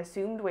being, an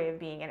assumed way of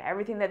being, and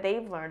everything that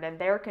they've learned and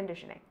their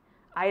conditioning.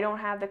 I don't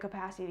have the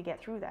capacity to get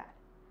through that.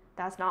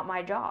 That's not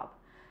my job.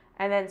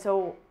 And then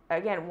so,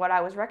 again, what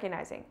I was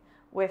recognizing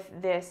with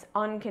this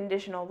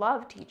unconditional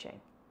love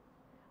teaching,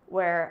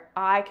 where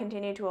I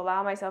continue to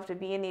allow myself to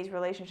be in these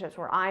relationships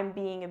where I'm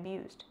being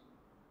abused.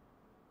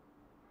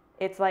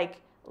 It's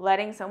like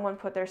letting someone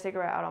put their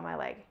cigarette out on my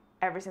leg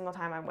every single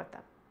time I'm with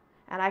them.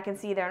 And I can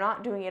see they're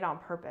not doing it on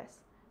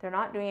purpose. They're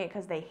not doing it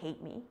because they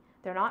hate me.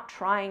 They're not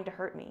trying to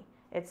hurt me.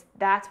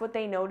 That's what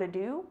they know to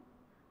do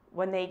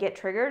when they get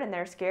triggered and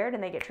they're scared,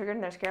 and they get triggered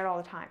and they're scared all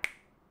the time.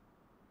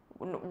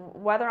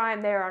 Whether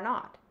I'm there or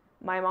not,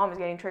 my mom is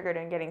getting triggered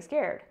and getting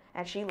scared,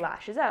 and she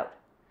lashes out.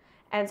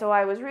 And so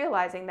I was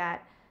realizing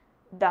that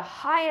the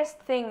highest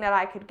thing that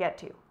I could get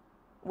to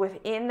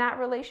within that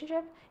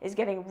relationship is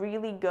getting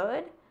really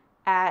good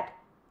at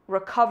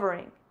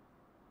recovering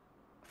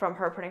from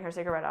her putting her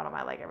cigarette out on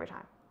my leg every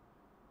time.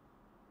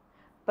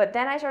 But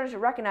then I started to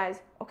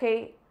recognize,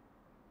 okay,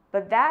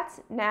 but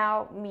that's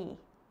now me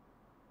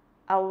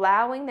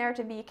allowing there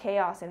to be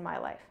chaos in my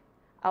life,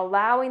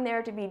 allowing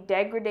there to be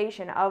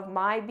degradation of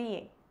my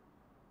being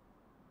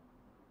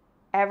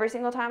every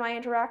single time I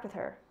interact with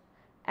her.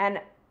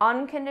 And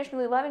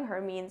unconditionally loving her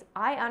means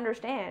I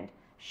understand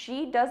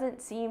she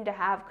doesn't seem to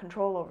have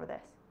control over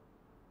this.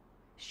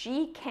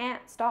 She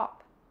can't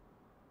stop.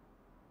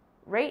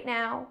 Right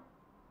now,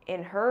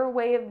 in her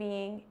way of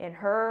being, in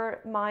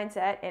her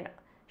mindset, and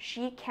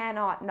she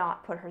cannot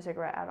not put her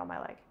cigarette out on my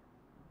leg.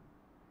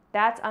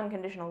 That's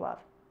unconditional love.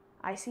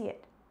 I see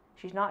it.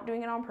 She's not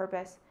doing it on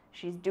purpose.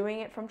 She's doing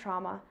it from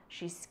trauma.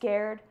 She's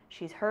scared.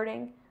 She's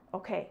hurting.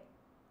 Okay.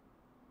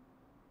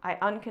 I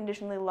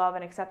unconditionally love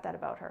and accept that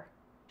about her.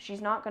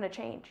 She's not going to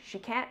change. She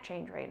can't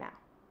change right now.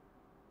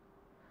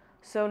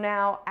 So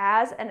now,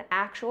 as an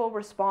actual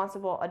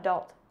responsible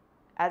adult,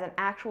 as an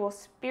actual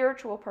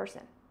spiritual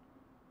person,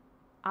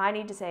 I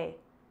need to say,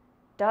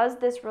 does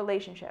this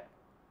relationship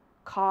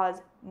cause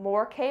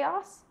more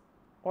chaos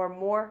or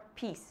more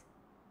peace?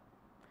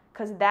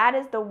 Because that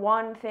is the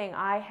one thing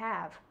I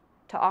have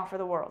to offer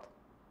the world.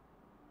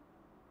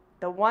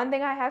 The one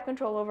thing I have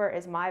control over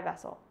is my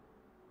vessel.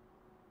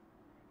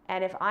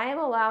 And if I am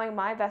allowing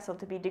my vessel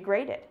to be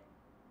degraded,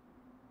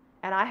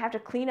 and I have to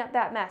clean up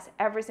that mess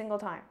every single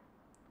time,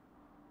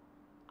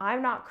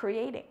 I'm not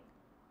creating.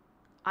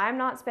 I'm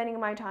not spending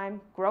my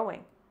time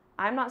growing.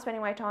 I'm not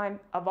spending my time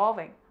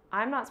evolving.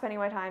 I'm not spending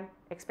my time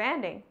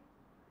expanding,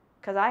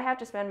 because I have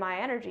to spend my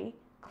energy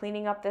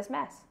cleaning up this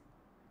mess,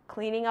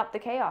 cleaning up the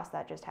chaos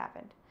that just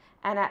happened.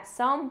 And at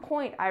some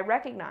point, I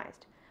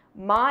recognized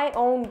my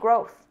own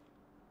growth,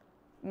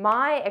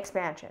 my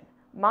expansion,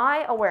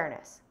 my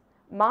awareness,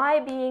 my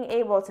being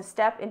able to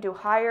step into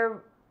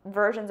higher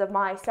versions of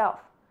myself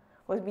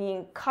was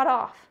being cut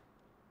off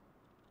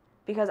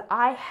because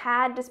I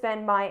had to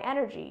spend my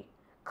energy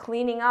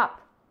cleaning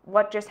up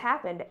what just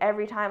happened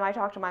every time I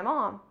talked to my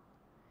mom,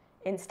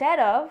 instead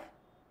of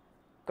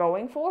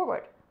going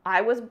forward.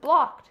 I was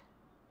blocked.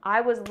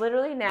 I was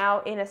literally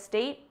now in a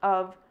state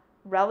of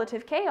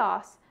relative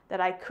chaos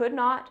that I could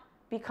not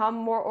become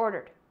more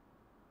ordered,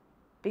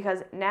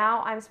 because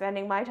now I'm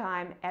spending my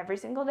time every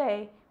single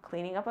day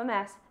cleaning up a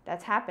mess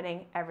that's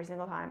happening every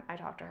single time I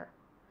talk to her.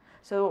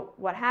 So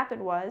what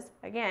happened was,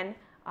 again,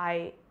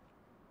 I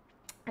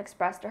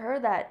expressed to her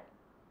that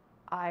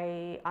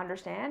I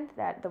understand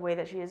that the way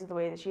that she is the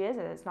way that she is,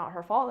 and it's not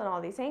her fault and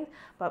all these things,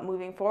 but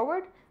moving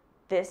forward,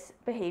 this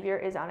behavior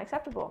is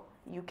unacceptable.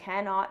 You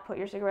cannot put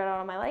your cigarette out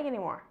on my leg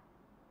anymore.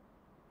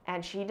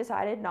 And she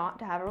decided not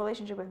to have a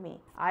relationship with me.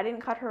 I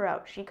didn't cut her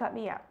out. She cut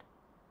me out.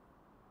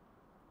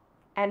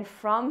 And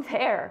from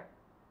there,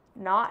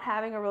 not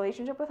having a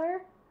relationship with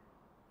her,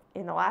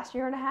 in the last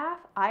year and a half,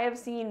 I have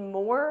seen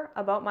more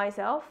about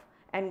myself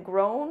and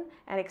grown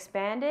and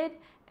expanded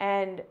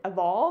and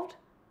evolved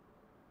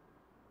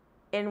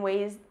in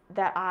ways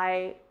that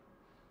I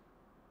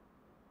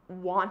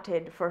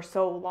wanted for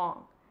so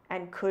long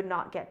and could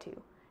not get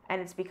to.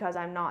 And it's because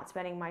I'm not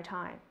spending my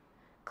time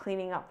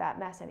cleaning up that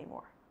mess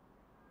anymore.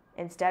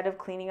 Instead of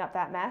cleaning up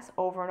that mess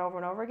over and over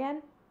and over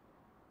again,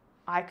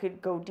 I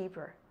could go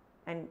deeper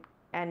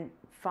and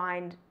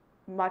find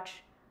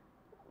much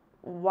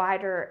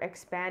wider,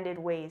 expanded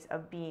ways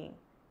of being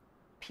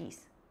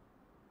peace.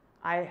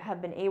 I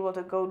have been able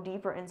to go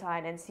deeper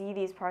inside and see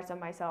these parts of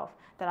myself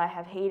that I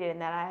have hated and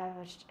that I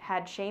have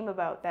had shame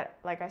about, that,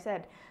 like I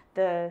said,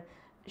 the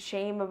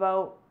shame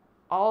about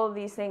all of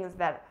these things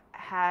that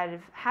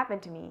had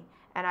happened to me.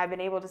 And I've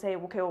been able to say,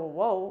 okay, well,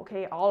 whoa,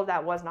 okay, all of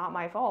that was not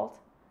my fault.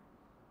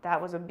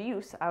 That was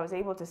abuse. I was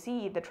able to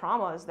see the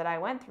traumas that I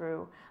went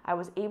through. I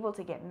was able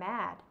to get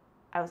mad.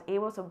 I was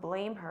able to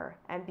blame her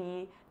and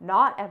be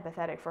not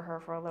empathetic for her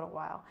for a little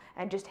while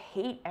and just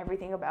hate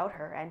everything about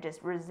her and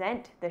just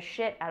resent the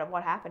shit out of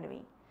what happened to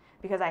me,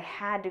 because I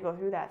had to go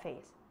through that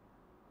phase.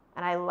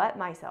 And I let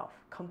myself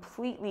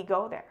completely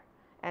go there,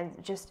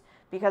 and just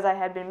because I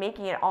had been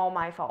making it all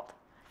my fault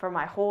for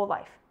my whole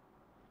life.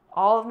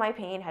 All of my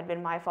pain had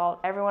been my fault.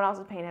 Everyone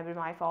else's pain had been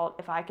my fault.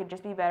 If I could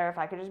just be better, if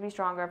I could just be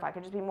stronger, if I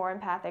could just be more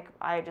empathic,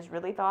 I just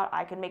really thought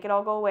I could make it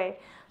all go away.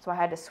 So I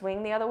had to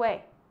swing the other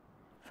way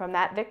from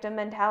that victim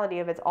mentality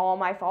of it's all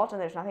my fault and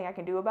there's nothing I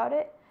can do about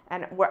it,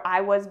 and where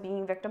I was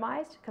being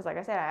victimized, because like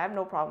I said, I have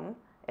no problem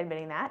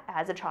admitting that.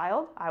 As a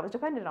child, I was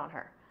dependent on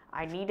her.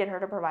 I needed her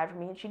to provide for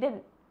me and she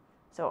didn't.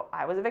 So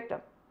I was a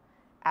victim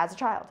as a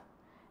child.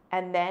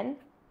 And then,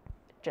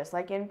 just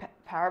like in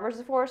power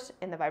versus force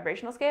in the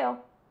vibrational scale,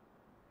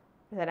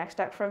 the next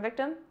step from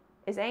victim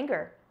is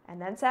anger and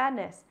then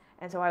sadness.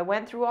 And so I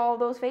went through all of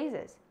those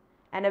phases.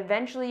 And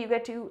eventually you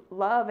get to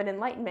love and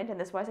enlightenment, and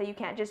this is why I say you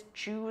can't just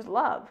choose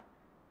love.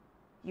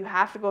 You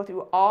have to go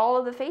through all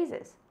of the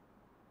phases,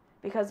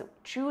 because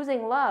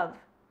choosing love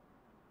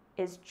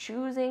is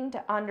choosing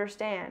to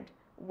understand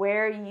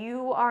where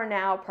you are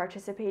now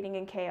participating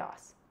in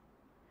chaos,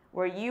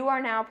 where you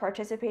are now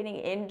participating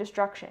in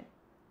destruction,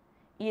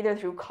 either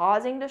through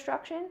causing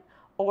destruction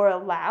or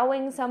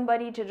allowing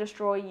somebody to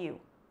destroy you,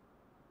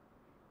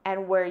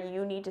 and where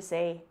you need to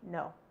say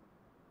no.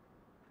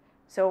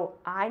 So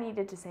I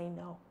needed to say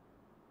no.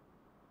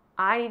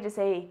 I need to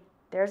say,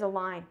 there's a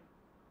line.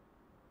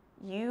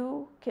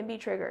 You can be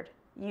triggered.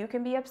 You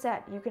can be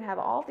upset. You can have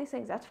all of these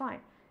things. That's fine.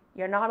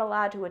 You're not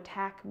allowed to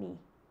attack me.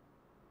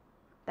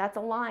 That's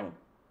a line.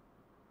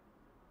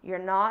 You're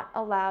not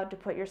allowed to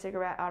put your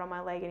cigarette out on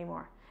my leg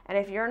anymore. And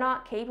if you're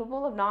not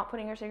capable of not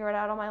putting your cigarette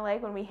out on my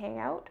leg when we hang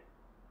out,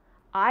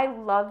 I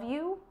love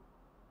you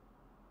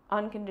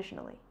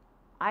unconditionally.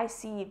 I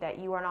see that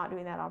you are not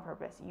doing that on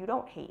purpose. You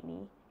don't hate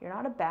me. You're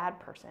not a bad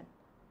person.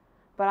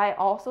 But I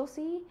also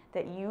see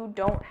that you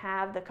don't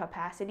have the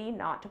capacity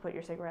not to put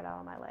your cigarette out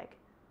on my leg.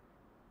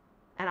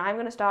 And I'm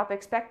going to stop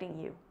expecting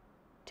you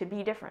to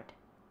be different.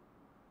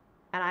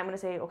 And I'm going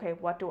to say, okay,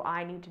 what do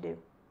I need to do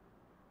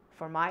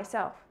for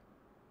myself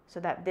so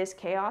that this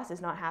chaos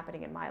is not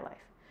happening in my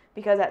life?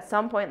 Because at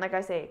some point, like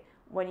I say,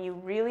 when you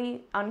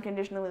really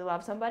unconditionally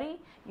love somebody,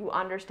 you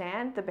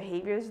understand the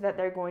behaviors that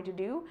they're going to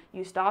do.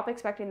 You stop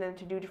expecting them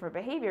to do different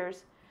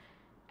behaviors.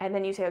 And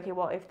then you say, okay,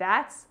 well, if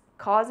that's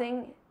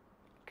causing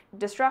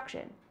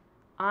destruction,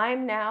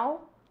 I'm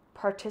now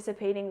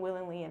participating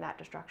willingly in that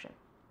destruction.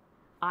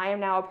 I am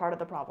now a part of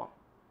the problem.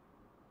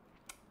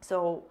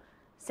 So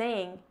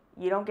saying,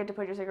 you don't get to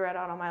put your cigarette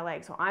out on my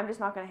leg, so I'm just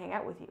not going to hang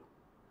out with you.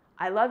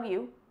 I love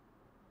you.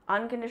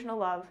 Unconditional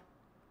love,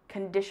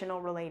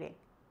 conditional relating.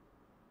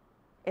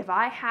 If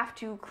I have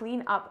to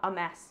clean up a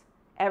mess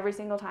every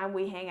single time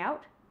we hang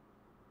out,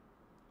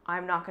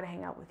 I'm not going to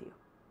hang out with you.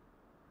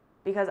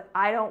 Because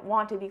I don't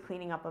want to be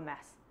cleaning up a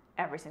mess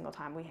every single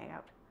time we hang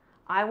out.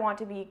 I want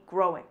to be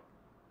growing.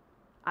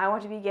 I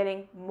want to be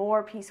getting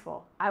more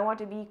peaceful. I want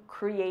to be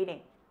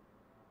creating.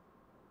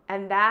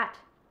 And that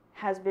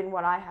has been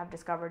what I have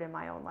discovered in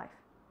my own life.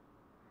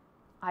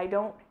 I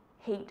don't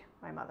hate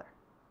my mother.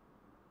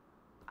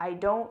 I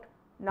don't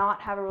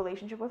not have a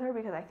relationship with her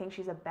because I think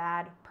she's a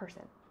bad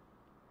person.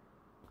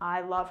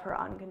 I love her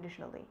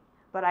unconditionally,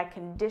 but I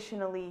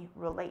conditionally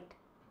relate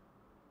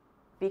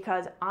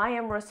because I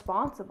am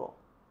responsible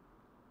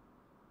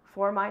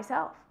for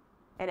myself.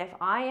 And if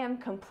I am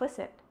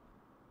complicit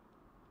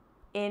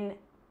in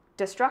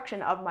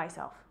destruction of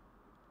myself,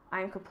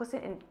 I am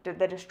complicit in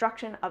the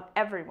destruction of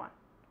everyone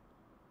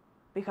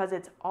because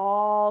it's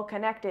all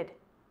connected.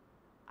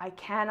 I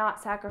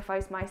cannot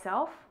sacrifice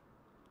myself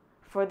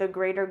for the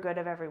greater good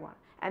of everyone.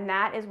 And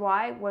that is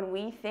why when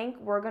we think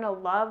we're going to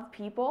love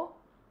people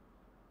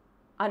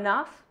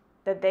enough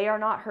that they are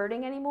not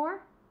hurting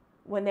anymore,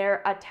 when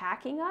they're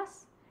attacking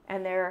us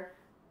and they're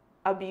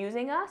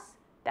abusing us,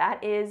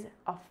 that is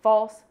a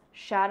false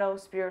shadow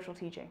spiritual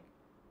teaching.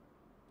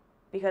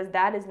 Because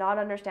that is not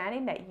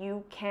understanding that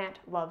you can't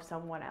love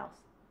someone else.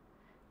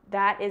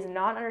 That is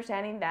not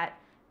understanding that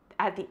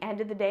at the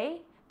end of the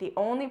day, the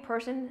only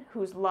person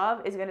whose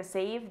love is going to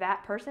save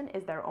that person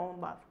is their own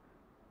love.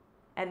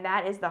 And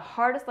that is the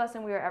hardest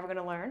lesson we are ever going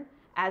to learn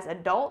as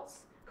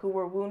adults who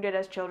were wounded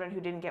as children, who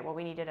didn't get what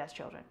we needed as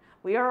children.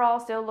 We are all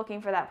still looking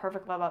for that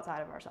perfect love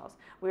outside of ourselves.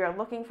 We are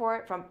looking for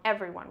it from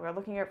everyone. We're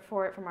looking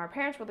for it from our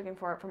parents. We're looking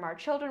for it from our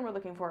children. We're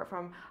looking for it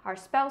from our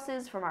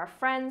spouses, from our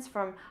friends,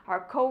 from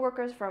our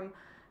coworkers, from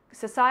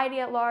society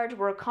at large.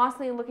 We're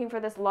constantly looking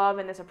for this love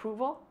and this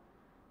approval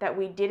that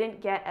we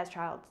didn't get as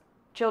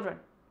children.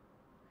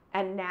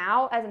 And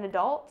now, as an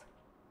adult,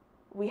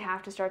 we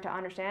have to start to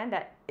understand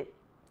that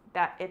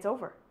it's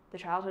over. The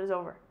childhood is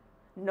over.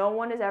 No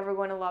one is ever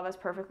going to love us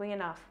perfectly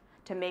enough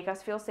to make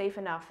us feel safe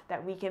enough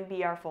that we can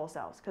be our full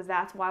selves, because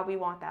that's why we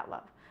want that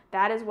love.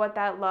 That is what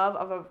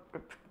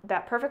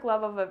that perfect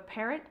love of a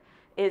parent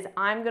is.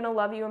 I'm going to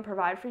love you and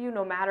provide for you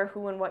no matter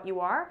who and what you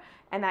are,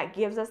 and that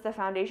gives us the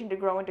foundation to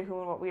grow into who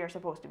and what we are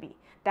supposed to be.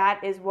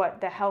 That is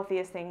what the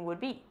healthiest thing would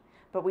be,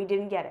 but we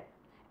didn't get it.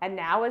 And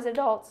now as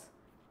adults,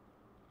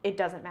 it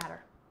doesn't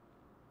matter.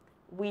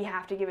 We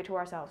have to give it to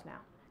ourselves now.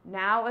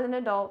 Now as an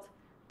adult,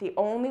 the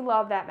only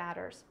love that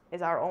matters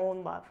is our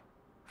own love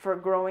for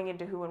growing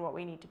into who and what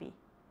we need to be.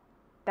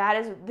 That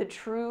is the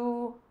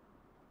true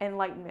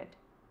enlightenment.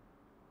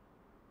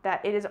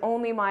 That it is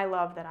only my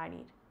love that I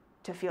need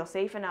to feel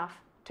safe enough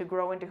to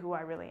grow into who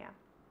I really am.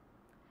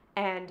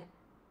 And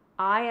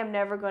I am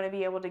never going to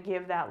be able to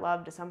give that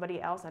love to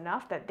somebody else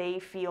enough that they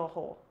feel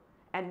whole.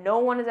 And no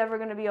one is ever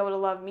going to be able to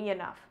love me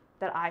enough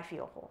that I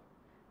feel whole.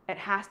 It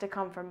has to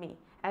come from me.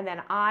 And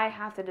then I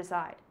have to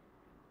decide,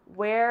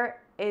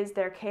 where is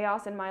there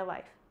chaos in my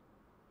life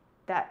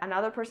that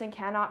another person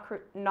cannot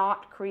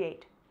not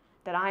create,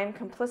 that I am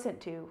complicit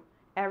to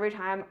every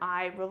time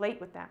I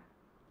relate with them?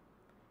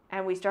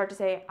 And we start to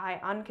say, I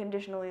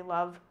unconditionally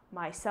love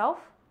myself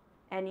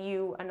and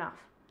you enough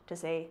to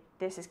say,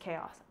 this is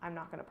chaos. I'm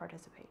not going to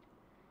participate.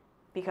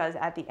 Because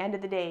at the end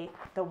of the day,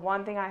 the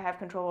one thing I have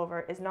control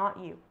over is not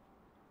you.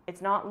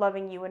 It's not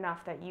loving you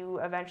enough that you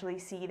eventually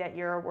see that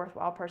you're a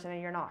worthwhile person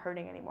and you're not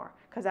hurting anymore.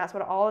 Because that's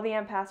what all of the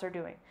empaths are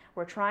doing.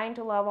 We're trying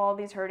to love all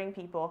these hurting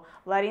people,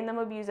 letting them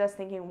abuse us,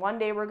 thinking one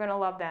day we're going to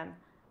love them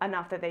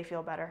enough that they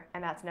feel better.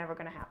 And that's never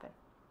going to happen.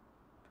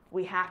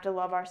 We have to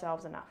love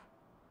ourselves enough.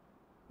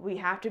 We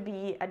have to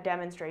be a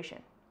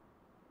demonstration.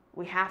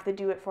 We have to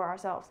do it for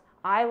ourselves.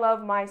 I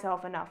love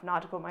myself enough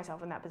not to put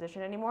myself in that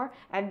position anymore.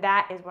 And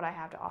that is what I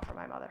have to offer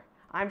my mother.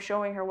 I'm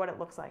showing her what it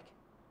looks like.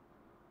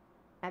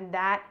 And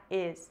that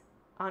is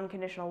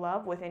unconditional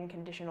love within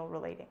conditional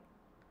relating.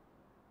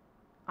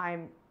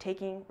 I'm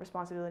taking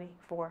responsibility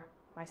for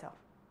myself.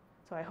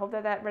 So I hope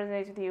that that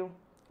resonates with you.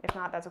 If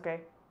not, that's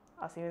okay.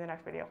 I'll see you in the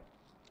next video.